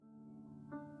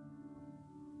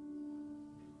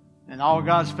And all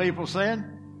God's people said?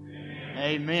 Amen.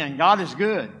 Amen. God is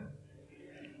good.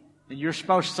 And you're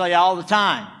supposed to say all the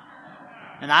time.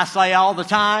 And I say all the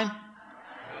time.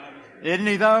 Isn't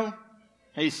He though?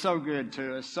 He's so good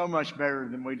to us, so much better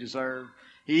than we deserve.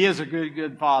 He is a good,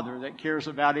 good Father that cares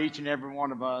about each and every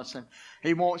one of us. And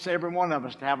He wants every one of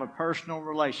us to have a personal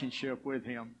relationship with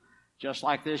Him. Just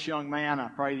like this young man, I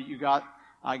pray that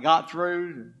I got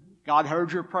through. God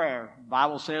heard your prayer. The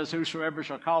Bible says, whosoever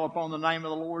shall call upon the name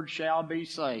of the Lord shall be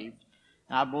saved.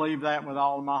 And I believe that with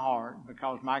all of my heart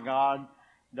because my God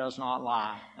does not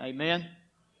lie. Amen?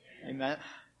 Amen.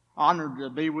 Honored to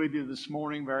be with you this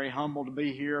morning. Very humble to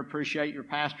be here. Appreciate your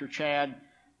Pastor Chad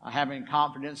having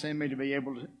confidence in me to be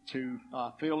able to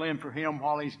fill in for him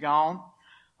while he's gone.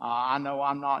 I know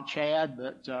I'm not Chad,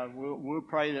 but we'll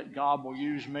pray that God will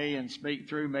use me and speak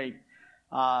through me.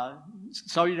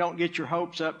 So you don't get your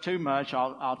hopes up too much,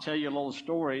 I'll tell you a little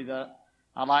story that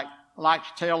I like to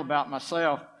tell about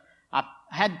myself. I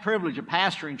had the privilege of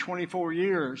pastoring 24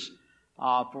 years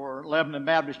for Lebanon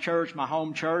Baptist Church, my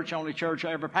home church, only church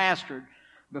I ever pastored,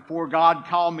 before God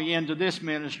called me into this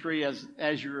ministry as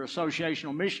your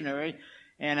associational missionary,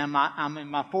 and I'm in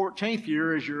my 14th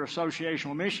year as your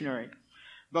associational missionary.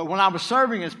 But when I was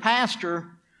serving as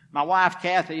pastor, my wife,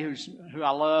 Kathy, who I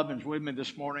love and is with me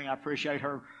this morning, I appreciate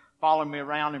her following me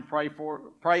around and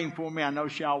praying for me. I know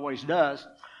she always does.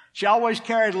 She always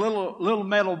carried a little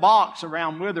metal box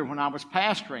around with her when I was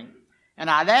pastoring. And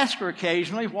I'd ask her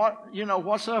occasionally,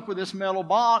 what's up with this metal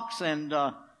box? And,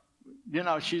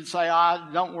 she'd say,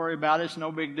 don't worry about it. It's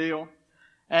no big deal.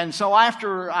 And so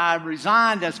after I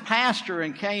resigned as pastor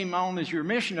and came on as your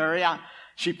missionary,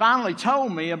 she finally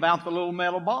told me about the little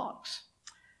metal box.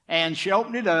 And she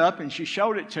opened it up and she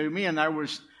showed it to me, and there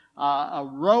was a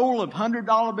roll of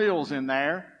 $100 bills in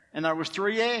there, and there was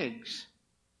 3 eggs.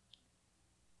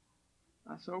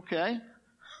 I said, okay.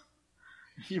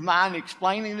 You mind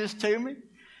explaining this to me?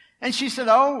 And she said,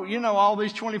 all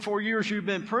these 24 years you've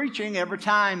been preaching, every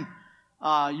time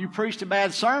you preached a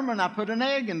bad sermon, I put an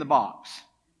egg in the box.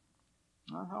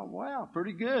 I thought, wow,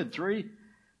 pretty good. Three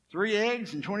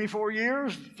eggs in 24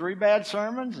 years, 3 bad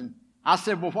sermons. And I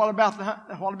said, well, what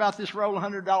about this roll of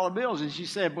 $100 bills? And she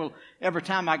said, well, every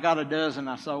time I got a dozen,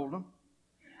 I sold them.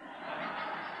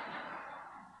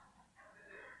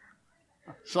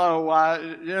 So,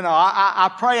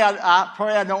 I pray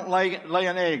I don't lay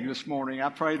an egg this morning. I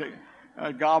pray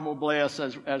that God will bless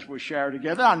as we share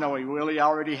together. I know He will. He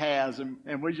already has.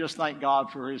 And we just thank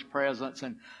God for His presence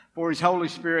and for His Holy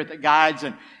Spirit that guides.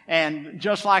 And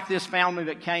just like this family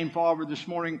that came forward this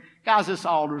morning, guys, this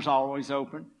altar's always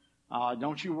open.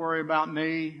 Don't you worry about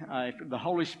me. If the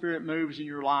Holy Spirit moves in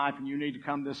your life and you need to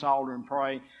come to this altar and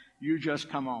pray, you just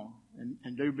come on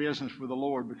and do business with the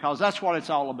Lord, because that's what it's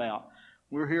all about.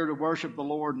 We're here to worship the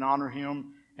Lord and honor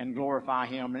Him and glorify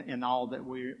Him in all that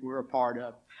we're a part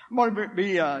of. I'm going to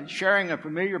be sharing a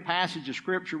familiar passage of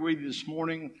Scripture with you this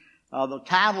morning. The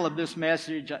title of this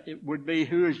message it would be,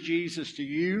 Who is Jesus to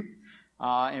You?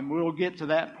 And we'll get to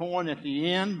that point at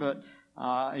the end, but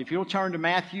if you'll turn to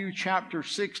Mathew chapter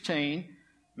 16,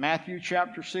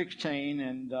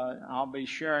 and I'll be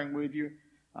sharing with you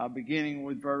beginning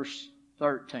with verse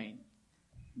 13.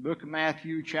 Book of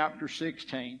Mathew chapter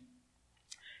 16.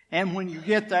 And when you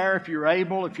get there, if you're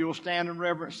able, if you'll stand in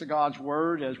reverence to God's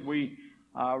Word as we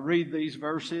read these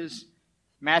verses.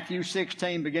 Matthew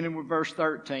 16, beginning with verse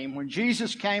 13. When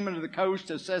Jesus came into the coast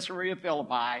of Caesarea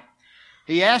Philippi,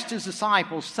 He asked His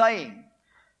disciples, saying,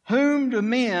 Whom do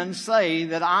men say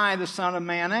that I, the Son of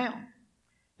Man, am?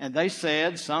 And they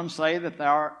said, Some say that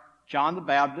thou art John the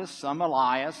Baptist, some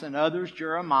Elias, and others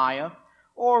Jeremiah,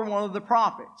 or one of the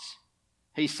prophets.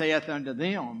 He saith unto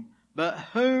them, But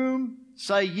whom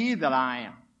say ye that I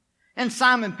am? And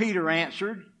Simon Peter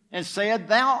answered and said,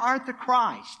 Thou art the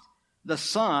Christ, the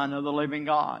Son of the living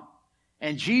God.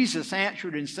 And Jesus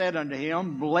answered and said unto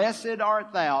him, Blessed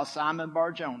art thou, Simon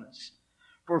Bar-Jonas.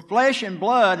 For flesh and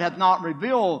blood hath not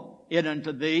revealed it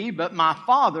unto thee, but my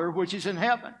Father which is in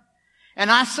heaven.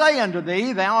 And I say unto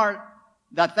thee,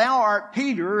 that thou art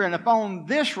Peter, and upon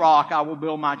this rock I will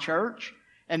build my church,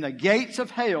 and the gates of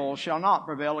hell shall not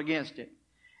prevail against it.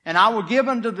 And I will give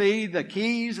unto thee the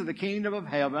keys of the kingdom of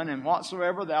heaven, and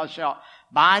whatsoever thou shalt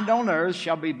bind on earth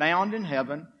shall be bound in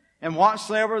heaven, and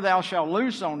whatsoever thou shalt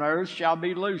loose on earth shall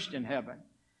be loosed in heaven.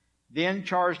 Then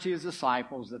charged His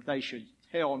disciples that they should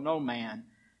tell no man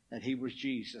that He was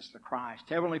Jesus the Christ.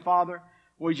 Heavenly Father,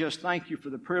 we just thank You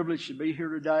for the privilege to be here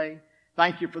today.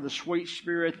 Thank You for the sweet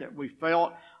Spirit that we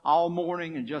felt all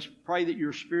morning, and just pray that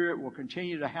Your Spirit will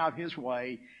continue to have His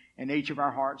way in each of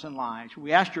our hearts and lives.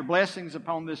 We ask Your blessings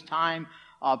upon this time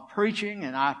of preaching,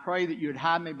 and I pray that You'd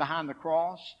hide me behind the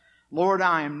cross. Lord,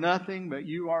 I am nothing, but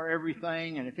you are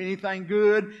everything. And if anything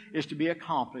good is to be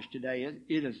accomplished today,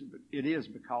 it is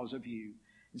because of you.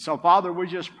 And so, Father, we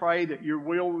just pray that your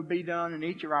will would be done in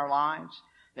each of our lives,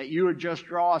 that you would just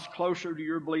draw us closer to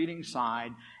your bleeding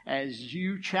side as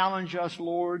you challenge us,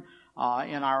 Lord,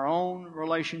 in our own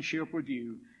relationship with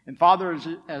you. And Father,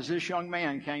 as this young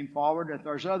man came forward, if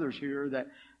there's others here that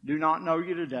do not know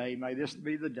you today, may this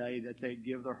be the day that they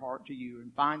give their heart to you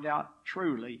and find out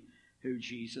truly who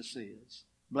Jesus is.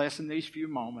 Bless in these few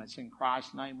moments. In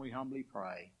Christ's name we humbly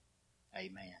pray.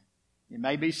 Amen. You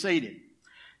may be seated.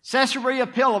 Caesarea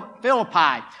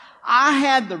Philippi. I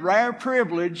had the rare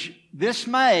privilege this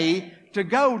May to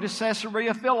go to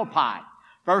Caesarea Philippi.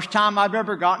 First time I've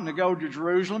ever gotten to go to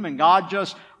Jerusalem, and God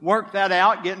just worked that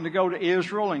out, getting to go to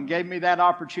Israel, and gave me that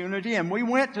opportunity. And we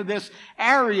went to this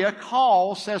area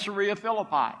called Caesarea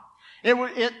Philippi.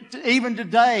 Even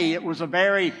today, it was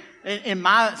in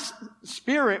my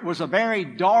spirit, was a very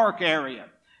dark area.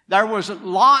 There was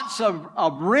lots of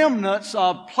remnants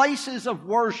of places of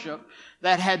worship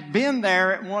that had been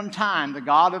there at one time. The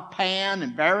god of Pan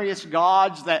and various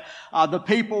gods that the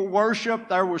people worshiped.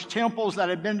 There was temples that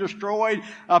had been destroyed.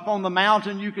 Up on the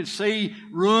mountain you could see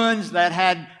ruins that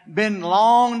had been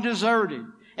long deserted.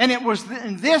 And it was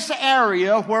in this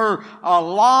area where a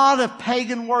lot of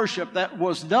pagan worship that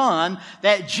was done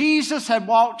that Jesus had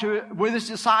walked to with his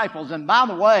disciples. And by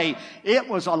the way, it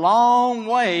was a long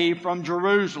way from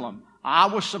Jerusalem. I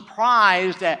was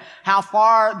surprised at how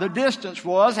far the distance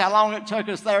was, how long it took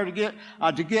us there to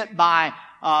get by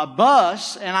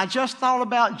bus. And I just thought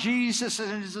about Jesus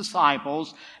and his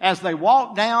disciples as they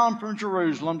walked down from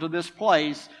Jerusalem to this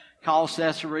place called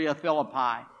Caesarea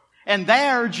Philippi. And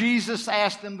there Jesus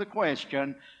asked them the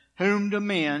question, whom do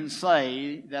men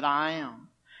say that I am?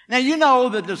 Now, you know,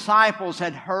 the disciples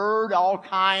had heard all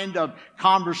kind of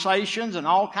conversations and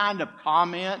all kind of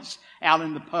comments out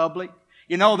in the public.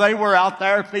 You know, they were out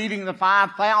there feeding the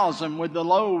 5,000 with the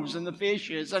loaves and the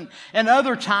fishes. And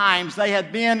other times they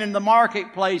had been in the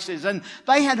marketplaces and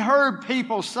they had heard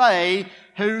people say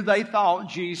who they thought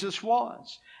Jesus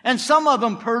was. And some of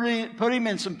them put him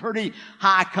in some pretty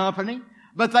high company.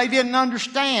 But they didn't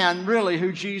understand really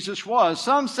who Jesus was.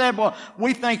 Some said, well,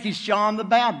 we think he's John the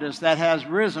Baptist that has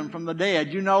risen from the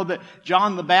dead. You know that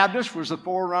John the Baptist was the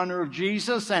forerunner of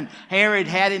Jesus, and Herod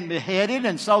had him beheaded,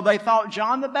 and so they thought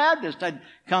John the Baptist had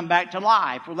come back to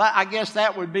life. Well, I guess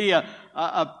that would be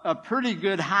a pretty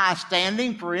good high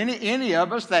standing for any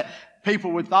of us, that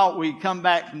people would thought we'd come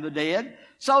back from the dead.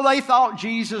 So they thought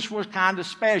Jesus was kind of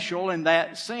special in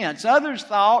that sense. Others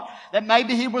thought that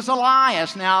maybe he was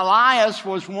Elias. Now, Elias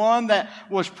was one that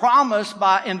was promised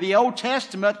in the Old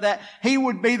Testament that he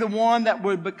would be the one that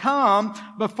would become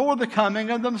before the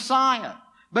coming of the Messiah.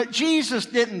 But Jesus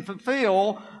didn't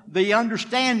fulfill the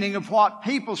understanding of what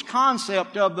people's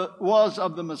concept was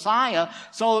of the Messiah.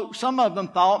 So some of them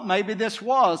thought maybe this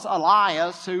was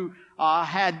Elias who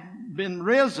had been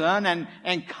risen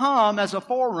and come as a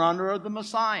forerunner of the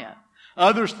Messiah.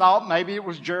 Others thought maybe it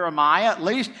was Jeremiah. At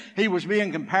least he was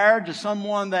being compared to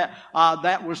someone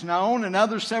that was known. And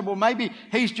others said, well, maybe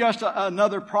he's just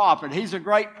another prophet. He's a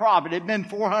great prophet. It had been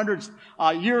 400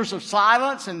 years of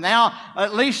silence, and now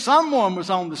at least someone was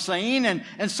on the scene,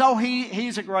 and so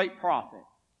he's a great prophet.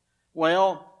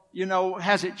 Well, you know,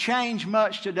 has it changed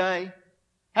much today?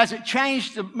 Has it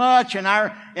changed much in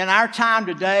our time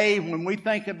today when we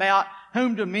think about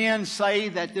whom do men say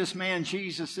that this man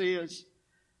Jesus is?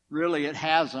 Really, it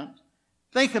hasn't.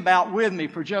 Think about with me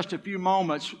for just a few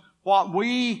moments what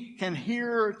we can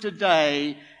hear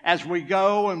today as we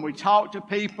go and we talk to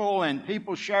people and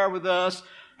people share with us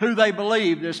who they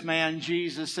believe this man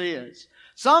Jesus is.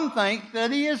 Some think that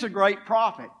he is a great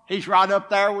prophet. He's right up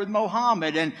there with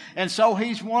Muhammad, and so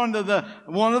he's one of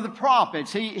the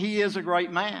prophets. He is a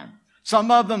great man. Some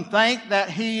of them think that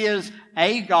he is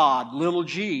a God, little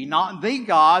g, not the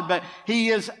God, but he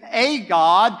is a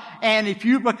God. And if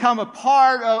you become a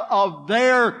part of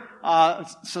their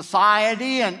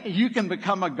society, and you can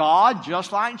become a God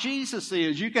just like Jesus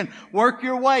is. You can work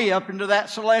your way up into that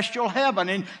celestial heaven,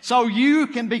 and so you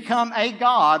can become a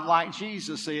God like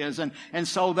Jesus is. And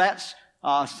so that's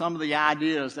some of the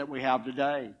ideas that we have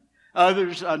today.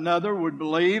 Another would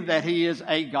believe that he is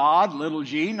a God, little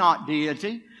g, not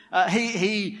deity.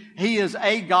 He is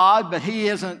a God, but he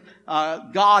isn't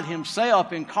God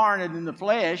himself incarnate in the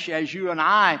flesh, as you and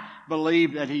I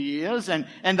believe that he is. And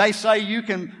they say you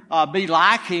can be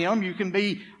like him. You can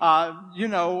be,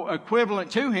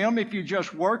 equivalent to him if you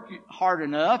just work hard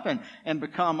enough and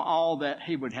become all that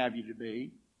he would have you to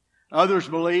be. Others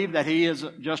believe that he is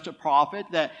just a prophet,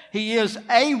 that he is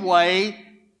a way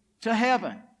to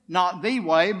heaven. not the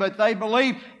way, but they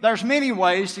believe there's many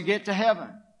ways to get to heaven.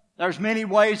 There's many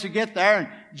ways to get there, and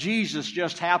Jesus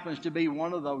just happens to be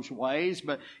one of those ways.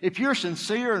 But if you're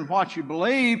sincere in what you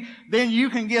believe, then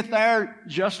you can get there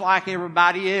just like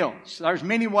everybody else. There's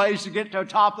many ways to get to the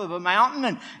top of a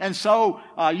mountain, and so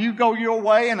you go your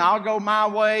way and I'll go my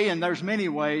way, and there's many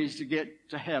ways to get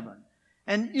to heaven.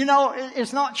 And you know,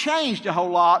 it's not changed a whole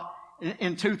lot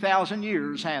in 2,000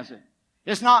 years, has it?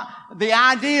 It's not, the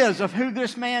ideas of who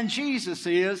this man Jesus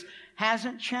is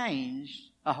hasn't changed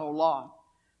a whole lot.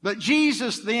 But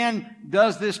Jesus then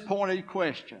does this pointed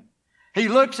question. He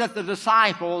looks at the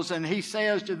disciples and he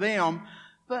says to them,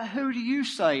 but who do you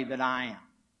say that I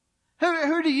am?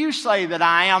 Who do you say that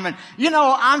I am? And, you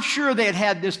know, I'm sure they'd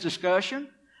had this discussion.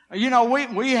 You know,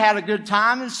 we had a good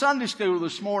time in Sunday school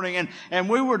this morning, and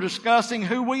we were discussing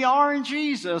who we are in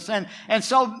Jesus. And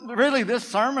so really this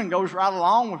sermon goes right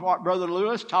along with what Brother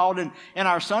Lewis taught in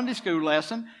our Sunday school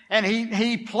lesson. And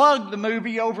he plugged the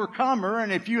movie Overcomer.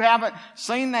 And if you haven't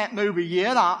seen that movie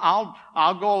yet,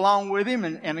 I'll go along with him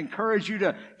and encourage you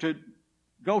to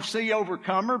go see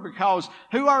Overcomer, because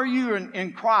who are you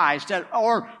in Christ?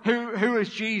 Or who is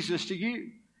Jesus to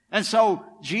you? And so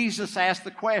Jesus asked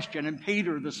the question, and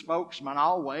Peter, the spokesman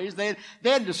always, they'd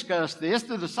discussed this.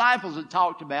 The disciples had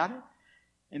talked about it.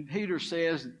 And Peter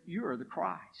says, you are the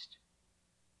Christ.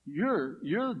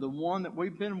 You're the one that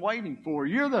we've been waiting for.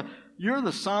 You're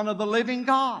the Son of the living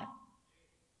God.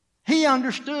 He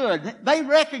understood. They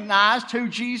recognized who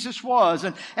Jesus was.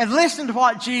 And listen to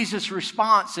what Jesus'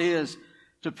 response is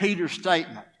to Peter's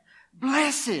statement.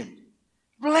 Blessed.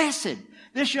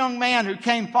 This young man who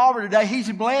came forward today,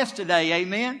 he's blessed today.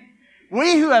 Amen.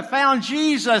 We who have found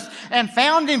Jesus and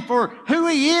found Him for who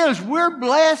He is, we're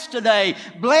blessed today.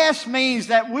 Blessed means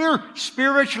that we're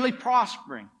spiritually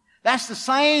prospering. That's the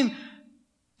same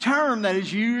term that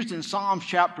is used in Psalms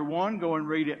chapter 1. Go and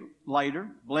read it later.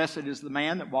 Blessed is the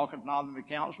man that walketh not in the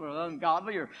counsel of the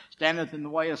ungodly, or standeth in the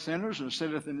way of sinners, or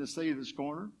sitteth in the seat of the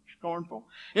scornful.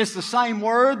 It's the same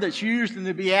word that's used in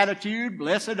the Beatitude.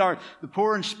 Blessed are the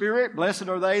poor in spirit. Blessed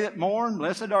are they that mourn.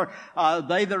 Blessed are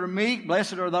they that are meek.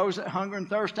 Blessed are those that hunger and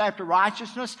thirst after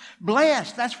righteousness.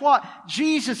 Blessed. That's what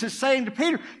Jesus is saying to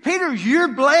Peter. Peter, you're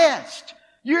blessed.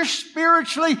 You're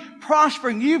spiritually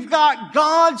prospering. You've got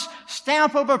God's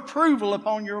stamp of approval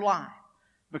upon your life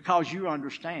because you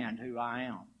understand who I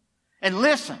am. And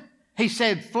listen, he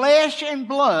said, flesh and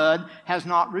blood has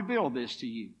not revealed this to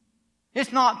you.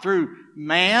 It's not through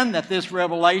man that this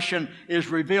revelation is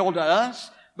revealed to us,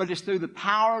 but it's through the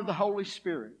power of the Holy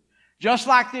Spirit. Just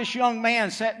like this young man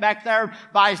sat back there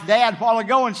by his dad a while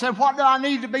ago and said, what do I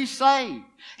need to be saved?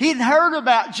 He'd heard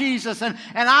about Jesus, and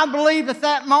I believe at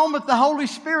that moment the Holy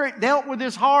Spirit dealt with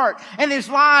his heart and his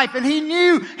life, and he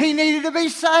knew he needed to be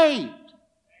saved.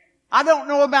 I don't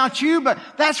know about you, but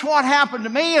that's what happened to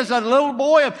me as a little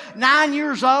boy of 9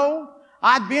 years old.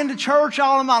 I'd been to church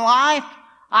all of my life.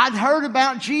 I'd heard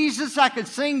about Jesus. I could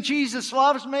sing Jesus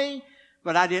Loves Me,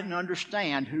 but I didn't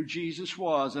understand who Jesus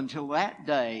was until that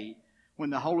day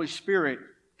when the Holy Spirit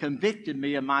convicted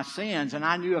me of my sins. And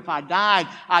I knew if I died,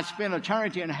 I'd spend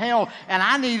eternity in hell, and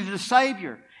I needed a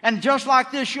Savior. And just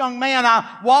like this young man,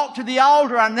 I walked to the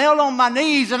altar, I knelt on my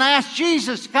knees and asked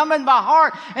Jesus to come in my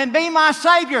heart and be my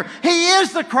Savior. He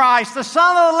is the Christ, the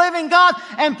Son of the living God,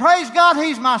 and praise God,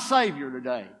 He's my Savior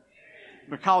today.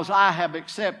 Because I have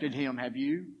accepted Him, have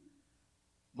you?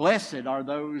 Blessed are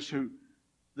those who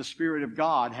the Spirit of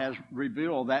God has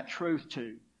revealed that truth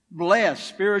to. Blessed,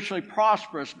 spiritually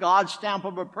prosperous, God's stamp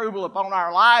of approval upon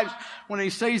our lives. When He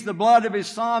sees the blood of His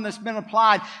Son that's been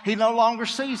applied, He no longer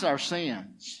sees our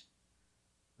sins,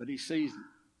 but He sees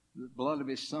the blood of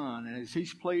His Son. And as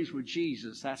He's pleased with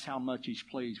Jesus, that's how much He's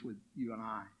pleased with you and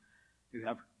I, who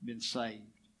have been saved,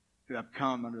 who have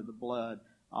come under the blood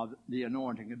of the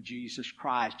anointing of Jesus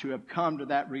Christ, who have come to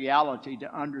that reality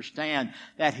to understand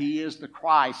that He is the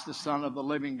Christ, the Son of the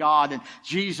living God. And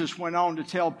Jesus went on to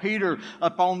tell Peter,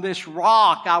 upon this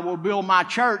rock I will build my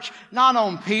church. Not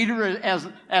on Peter,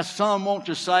 as some want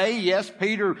to say. Yes,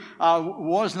 Peter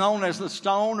was known as the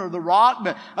stone or the rock,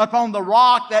 but upon the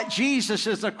rock that Jesus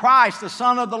is the Christ, the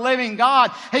Son of the living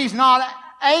God. He's not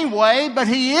a way, but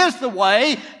He is the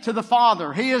way to the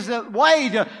Father. He is the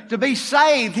way to be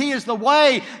saved. He is the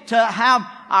way to have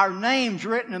our names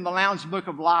written in the Lamb's Book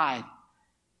of Life.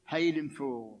 Paid in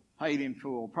full. Paid in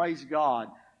full. Praise God.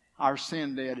 Our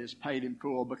sin debt is paid in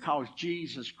full because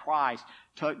Jesus Christ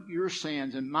took your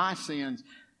sins and my sins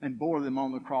and bore them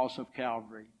on the cross of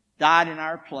Calvary. Died in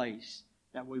our place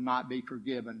that we might be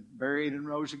forgiven. Buried and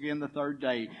rose again the third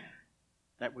day,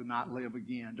 that we might live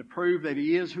again, to prove that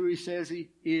He is who He says He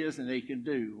is and He can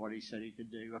do what He said He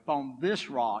could do. Upon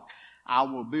this rock I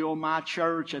will build my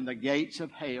church, and the gates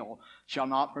of hell shall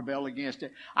not prevail against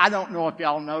it. I don't know if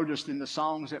y'all noticed in the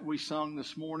songs that we sung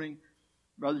this morning,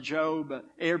 Brother Joe, but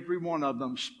every one of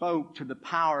them spoke to the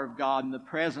power of God and the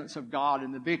presence of God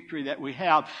and the victory that we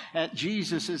have. That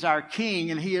Jesus is our King,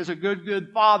 and He is a good, good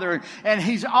Father. And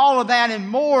He's all of that and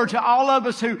more to all of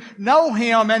us who know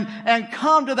Him and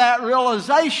come to that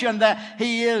realization that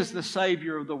He is the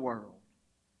Savior of the world.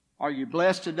 Are you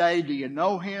blessed today? Do you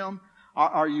know Him?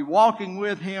 Are you walking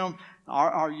with Him?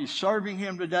 Are you serving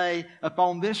Him today?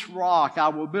 Upon this rock I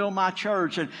will build my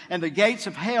church, and the gates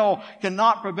of hell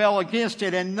cannot prevail against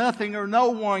it, and nothing or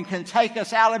no one can take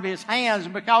us out of His hands,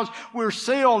 because we're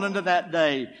sealed into that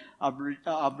day of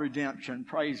redemption.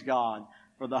 Praise God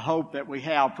for the hope that we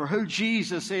have, for who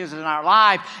Jesus is in our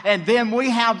life. And then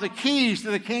we have the keys to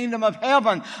the kingdom of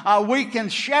heaven. We can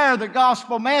share the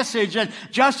gospel message. And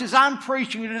just as I'm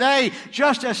preaching today,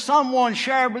 just as someone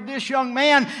shared with this young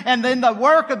man, and then the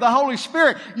work of the Holy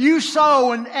Spirit, you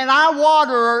sow and I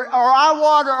water,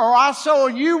 or I sow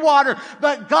and you water,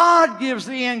 but God gives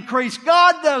the increase.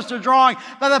 God does the drawing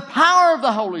by the power of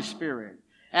the Holy Spirit.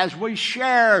 As we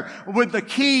share with the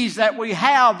keys that we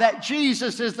have, that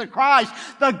Jesus is the Christ,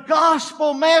 the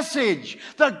gospel message.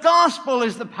 The gospel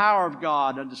is the power of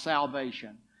God unto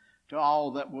salvation to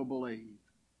all that will believe.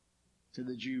 To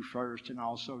the Jew first and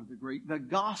also to the Greek. The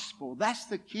gospel, that's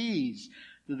the keys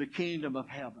to the kingdom of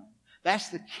heaven. That's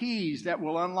the keys that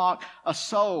will unlock a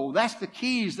soul. That's the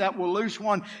keys that will loose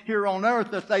one here on earth,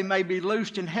 that they may be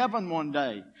loosed in heaven one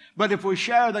day. But if we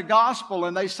share the gospel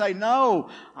and they say,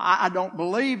 no, I don't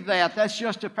believe that, that's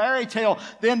just a fairy tale,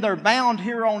 then they're bound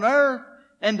here on earth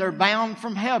and they're bound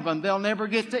from heaven. They'll never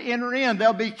get to enter in.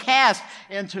 They'll be cast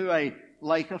into a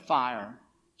lake of fire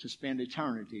to spend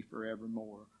eternity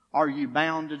forevermore. Are you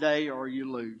bound today, or are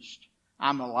you loosed?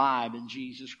 I'm alive in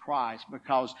Jesus Christ,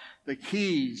 because the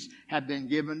keys have been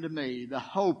given to me, the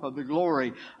hope of the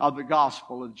glory of the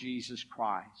gospel of Jesus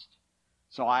Christ.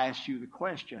 So I ask you the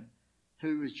question,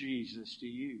 who is Jesus to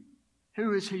you?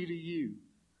 Who is He to you?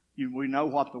 We know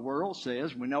what the world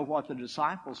says. We know what the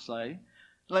disciples say.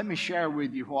 Let me share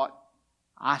with you what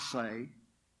I say,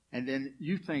 and then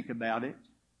you think about it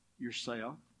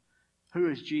yourself.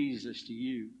 Who is Jesus to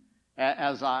you?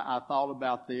 As I thought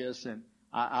about this, and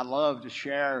I love to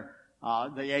share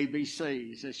the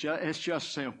ABCs. It's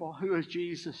just simple. Who is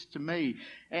Jesus to me?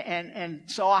 And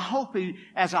so I hope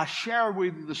as I share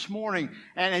with you this morning,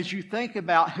 and as you think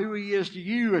about who He is to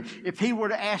you, if He were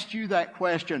to ask you that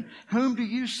question, whom do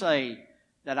you say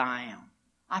that I am?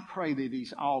 I pray that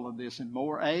He's all of this and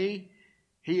more. He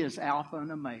is Alpha and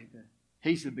Omega.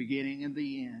 He's the beginning and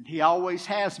the end. He always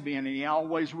has been, and He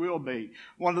always will be.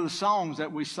 One of the songs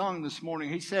that we sung this morning,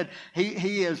 he said,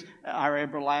 He is our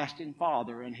everlasting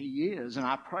Father, and He is, and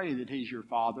I pray that He's your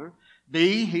Father.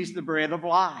 B, He's the bread of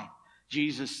life.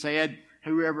 Jesus said,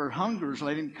 whoever hungers,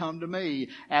 let him come to me.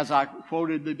 As I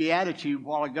quoted the Beatitude a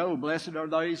while ago, blessed are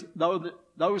those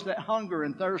that hunger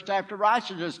and thirst after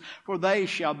righteousness, for they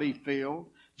shall be filled.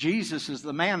 Jesus is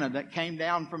the manna that came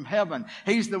down from heaven.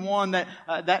 He's the one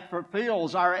that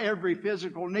fulfills our every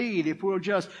physical need if we'll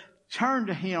just turn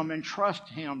to Him and trust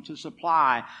Him to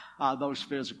supply those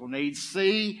physical needs.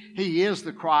 C, He is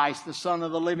the Christ, the Son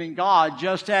of the living God,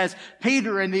 just as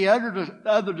Peter and the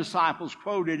other disciples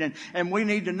quoted. And we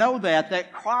need to know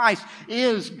that Christ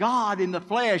is God in the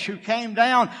flesh, who came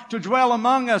down to dwell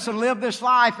among us and live this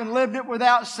life and lived it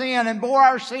without sin and bore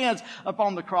our sins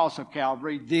upon the cross of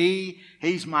Calvary. D,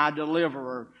 He's my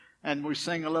deliverer. And we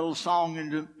sing a little song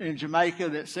in Jamaica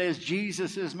that says,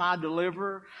 Jesus is my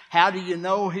deliverer. How do you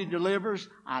know He delivers?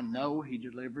 I know He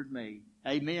delivered me.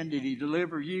 Amen. Did He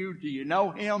deliver you? Do you know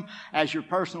Him as your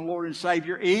personal Lord and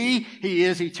Savior? E, He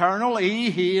is eternal. E,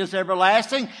 He is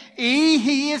everlasting. E,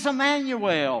 He is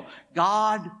Emmanuel,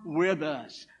 God with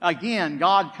us. Again,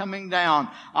 God coming down,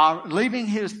 leaving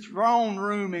His throne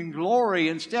room in glory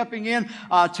and stepping in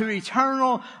to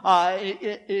eternal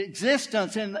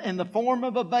existence in the form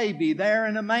of a baby there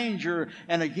in a manger,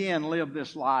 and again lived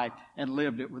this life and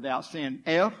lived it without sin.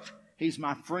 F, He's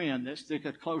my friend that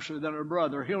sticketh closer than a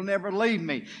brother. He'll never leave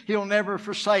me. He'll never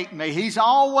forsake me. He's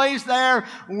always there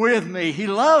with me. He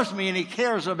loves me and He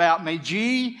cares about me.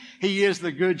 G, He is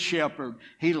the good shepherd.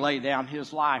 He laid down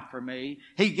His life for me.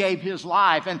 He gave His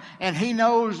life, and He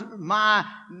knows my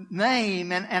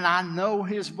name, and I know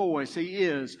His voice. He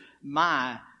is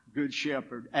my good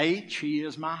shepherd. H, He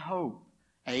is my hope.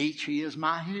 H, He is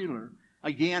my healer.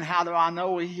 Again, how do I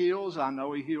know He heals? I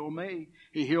know He healed me.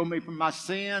 He healed me from my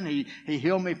sin. He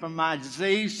healed me from my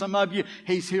disease. Some of you,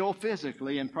 He's healed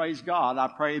physically, and praise God. I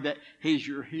pray that He's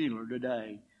your healer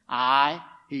today. I,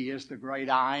 He is the great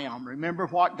I am. Remember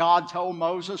what God told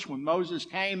Moses when Moses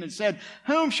came and said,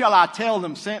 "Whom shall I tell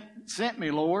them sent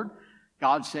me, Lord?"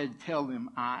 God said, "Tell them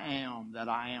I am that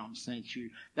I am sent you."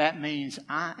 That means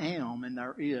I am and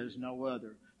there is no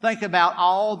other. Think about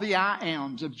all the I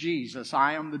ams of Jesus.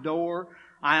 I am the door.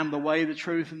 I am the way, the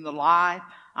truth, and the life.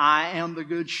 I am the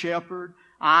good shepherd.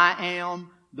 I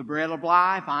am the bread of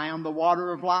life. I am the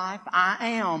water of life. I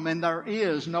am and there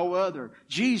is no other.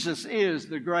 Jesus is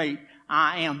the great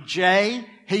I am. J,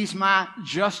 He's my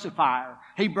justifier.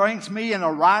 He brings me in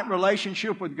a right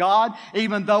relationship with God.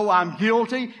 Even though I'm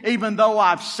guilty, even though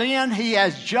I've sinned, He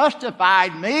has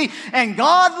justified me. And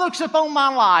God looks upon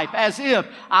my life as if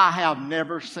I have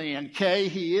never sinned. K,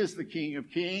 He is the King of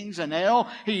Kings. And L,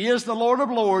 He is the Lord of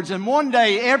Lords. And one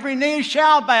day every knee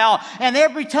shall bow and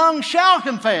every tongue shall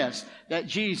confess that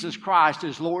Jesus Christ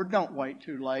is Lord. Don't wait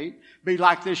too late. Be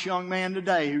like this young man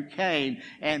today who came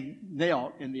and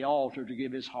knelt in the altar to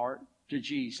give his heart to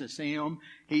Jesus. Him,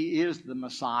 He is the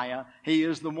Messiah. He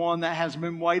is the one that has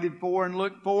been waited for and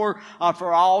looked for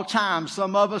all time.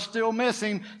 Some of us still miss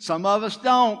Him. Some of us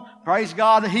don't. Praise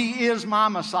God, He is my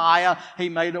Messiah. He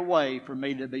made a way for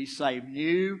me to be saved.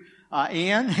 He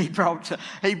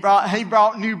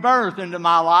brought new birth into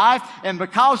my life, and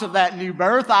because of that new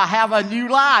birth, I have a new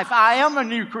life. I am a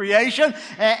new creation,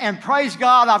 and praise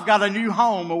God, I've got a new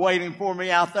home awaiting for me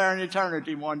out there in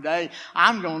eternity one day.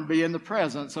 I'm going to be in the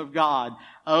presence of God.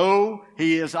 Oh,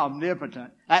 He is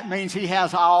omnipotent. That means He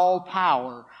has all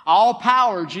power. All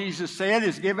power, Jesus said,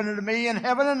 is given unto me in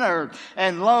heaven and earth.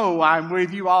 And lo, I'm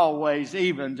with you always,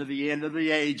 even to the end of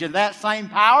the age. And that same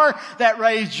power that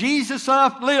raised Jesus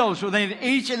up lives within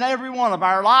each and every one of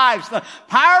our lives. The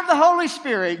power of the Holy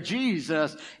Spirit.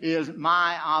 Jesus is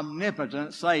my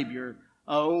omnipotent Savior.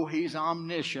 Oh, He's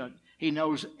omniscient. He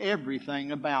knows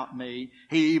everything about me.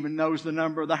 He even knows the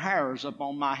number of the hairs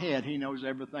upon my head. He knows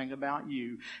everything about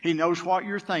you. He knows what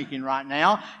you're thinking right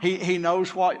now. He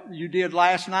knows what you did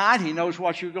last night. He knows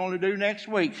what you're going to do next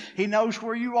week. He knows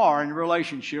where you are in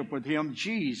relationship with Him.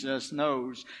 Jesus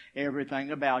knows everything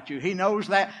about you. He knows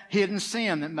that hidden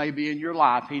sin that may be in your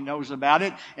life. He knows about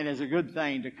it, and it's a good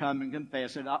thing to come and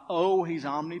confess it. Oh, He's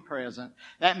omnipresent.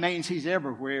 That means He's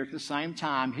everywhere at the same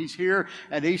time. He's here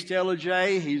at East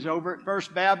LJ. He's over at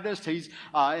First Baptist. He's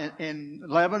in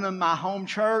Lebanon, my home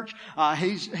church.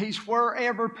 He's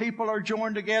wherever people are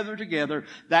joined together.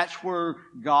 That's where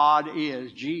God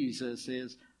is. Jesus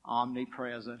is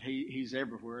omnipresent. He's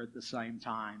everywhere at the same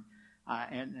time.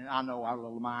 And I know our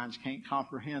little minds can't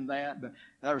comprehend that, but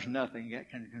there's nothing that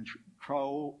can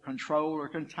control or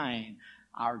contain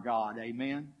our God.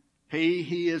 Amen.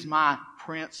 He is my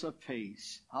Prince of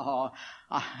Peace.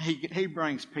 He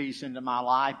brings peace into my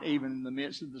life, even in the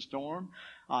midst of the storm.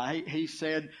 He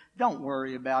said, "Don't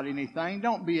worry about anything.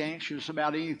 Don't be anxious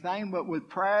about anything, but with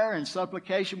prayer and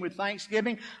supplication, with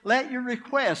thanksgiving, let your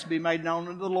requests be made known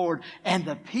unto the Lord. And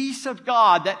the peace of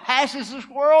God that passes this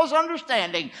world's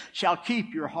understanding shall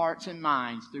keep your hearts and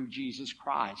minds through Jesus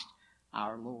Christ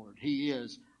our Lord." He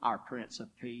is our Prince of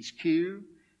Peace. Q,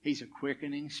 He's a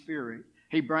quickening spirit.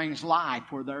 He brings life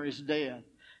where there is death.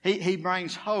 He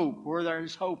brings hope where there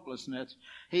is hopelessness.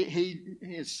 He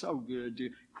is so good to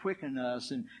quicken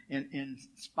us in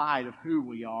spite of who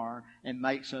we are and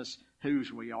makes us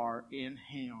whose we are in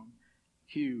Him.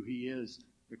 Q, He is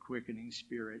the quickening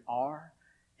spirit. R,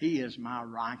 He is my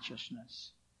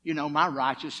righteousness. You know, my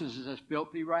righteousness is as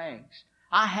filthy rags.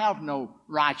 I have no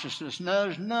righteousness.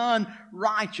 There's none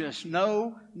righteous.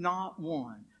 No, not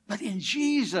one. But in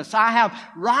Jesus, I have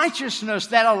righteousness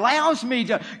that allows me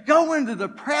to go into the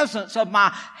presence of my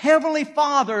Heavenly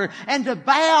Father and to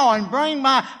bow and bring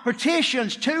my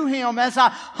petitions to Him as I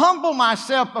humble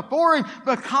myself before Him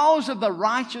because of the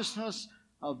righteousness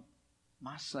of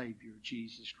my Savior,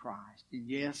 Jesus Christ. And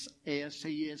yes,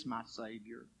 He is my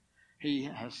Savior. He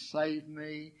has saved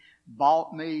me,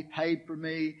 bought me, paid for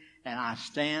me, and I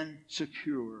stand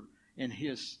secure in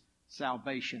His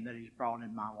salvation that He's brought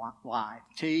in my life.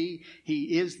 T,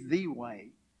 He is the way,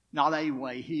 not a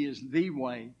way. He is the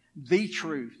way, the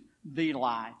truth, the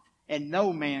life. And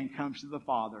no man comes to the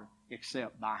Father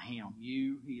except by Him.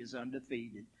 U, He is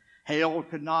undefeated. Hell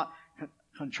could not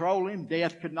control Him.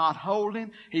 Death could not hold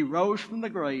Him. He rose from the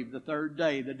grave the third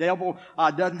day. The devil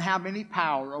doesn't have any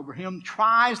power over Him.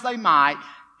 Try as they might,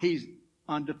 He's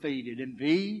undefeated. And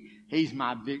V, He's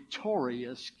my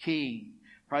victorious King.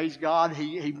 Praise God,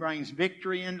 He brings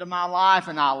victory into my life,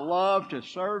 and I love to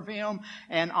serve Him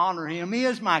and honor Him. He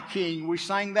is my King. We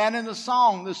sang that in the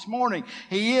song this morning.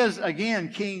 He is, again,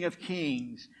 King of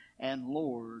Kings and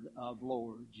Lord of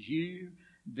Lords.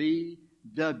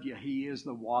 U-V-W, He is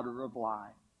the water of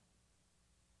life.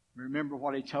 Remember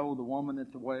what he told the woman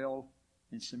at the well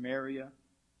in Samaria?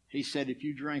 He said, if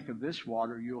you drink of this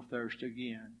water, you'll thirst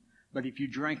again. But if you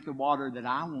drink the water that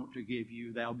I want to give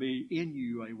you, there'll be in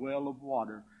you a well of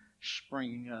water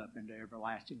springing up into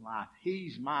everlasting life.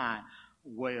 He's my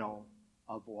well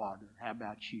of water. How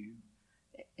about you?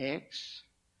 X?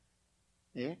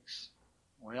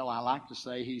 Well, I like to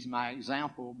say he's my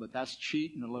example, but that's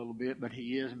cheating a little bit, but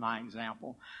he is my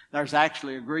example. There's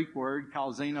actually a Greek word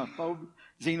called xenophobia,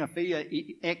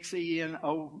 Xenophia,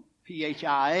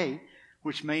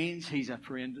 which means he's a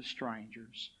friend of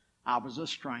strangers. I was a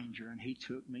stranger, and he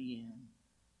took me in.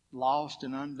 Lost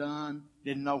and undone,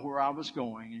 didn't know where I was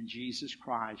going, and Jesus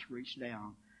Christ reached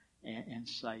down and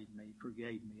saved me,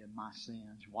 forgave me of my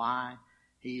sins. Why?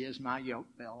 He is my yoke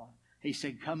fellow. He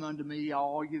said, come unto me,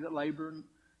 all you that labor and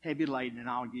heavy laden, and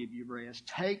I'll give you rest.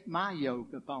 Take my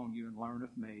yoke upon you and learn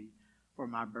of me, for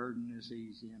my burden is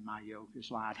easy and my yoke is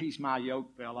light. He's my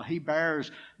yoke fellow. He bears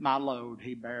my load.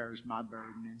 He bears my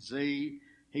burden. And Z,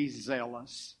 he's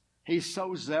zealous. He's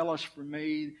so zealous for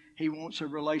me. He wants a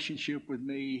relationship with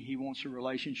me. He wants a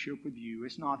relationship with you.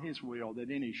 It's not his will that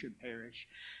any should perish.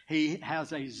 He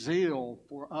has a zeal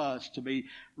for us to be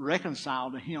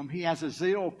reconciled to him. He has a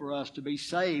zeal for us to be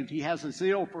saved. He has a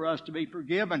zeal for us to be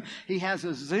forgiven. He has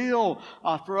a zeal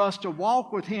for us to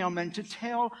walk with him and to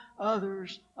tell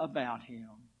others about him.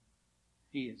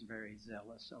 He is very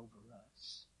zealous over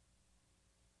us.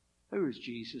 Who is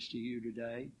Jesus to you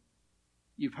today?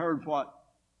 You've heard what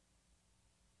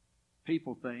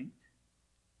people think.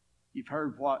 You've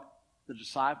heard what the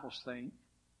disciples think.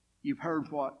 You've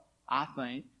heard what I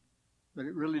think. But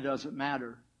it really doesn't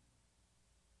matter.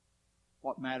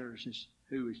 What matters is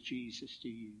who is Jesus to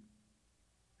you.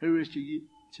 Who is he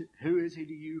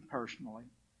to you personally?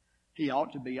 He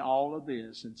ought to be all of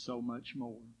this and so much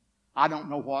more. I don't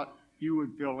know what you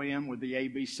would fill in with the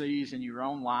ABCs in your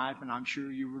own life, and I'm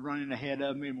sure you were running ahead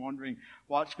of me and wondering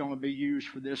what's going to be used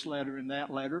for this letter and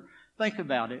that letter. Think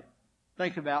about it.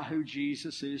 Think about who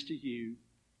Jesus is to you.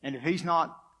 And if he's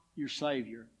not your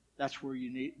Savior, that's where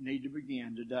you need to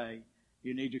begin today.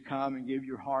 You need to come and give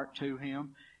your heart to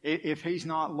him. If he's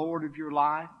not Lord of your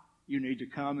life, you need to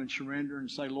come and surrender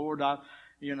and say, Lord, I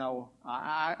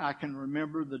can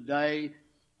remember the day,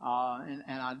 and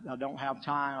I don't have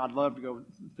time. I'd love to go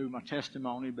through my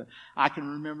testimony, but I can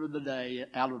remember the day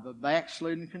out of a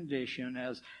backslidden condition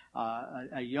as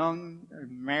a young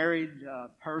married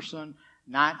person,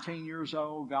 19 years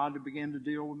old. God began to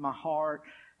deal with my heart.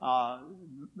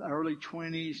 Early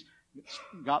 20s,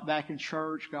 got back in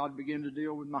church. God began to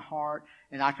deal with my heart.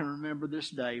 And I can remember this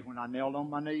day when I knelt on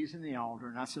my knees in the altar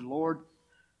and I said, Lord,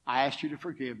 I ask you to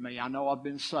forgive me. I know I've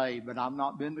been saved, but I've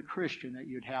not been the Christian that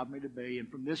you'd have me to be. And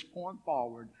from this point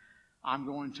forward, I'm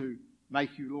going to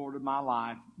make you Lord of my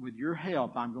life. With your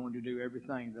help, I'm going to do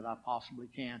everything that I possibly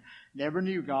can. Never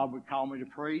knew God would call me to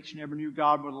preach. Never knew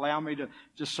God would allow me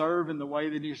to serve in the way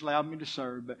that he's allowed me to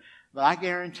serve. But I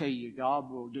guarantee you, God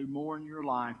will do more in your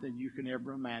life than you can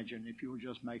ever imagine if you'll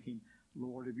just make him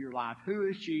Lord of your life. Who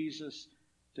is Jesus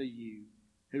to you?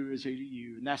 Who is he to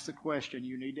you? And that's the question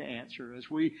you need to answer. As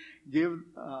we give,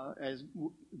 as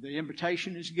the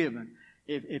invitation is given,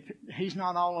 if he's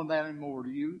not all of that and more to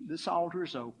you, this altar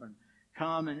is open.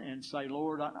 Come and say,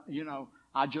 Lord,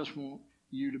 I just want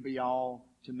you to be all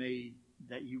to me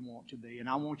that you want to be. And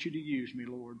I want you to use me,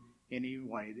 Lord, in any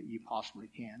way that you possibly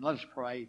can. Let us pray.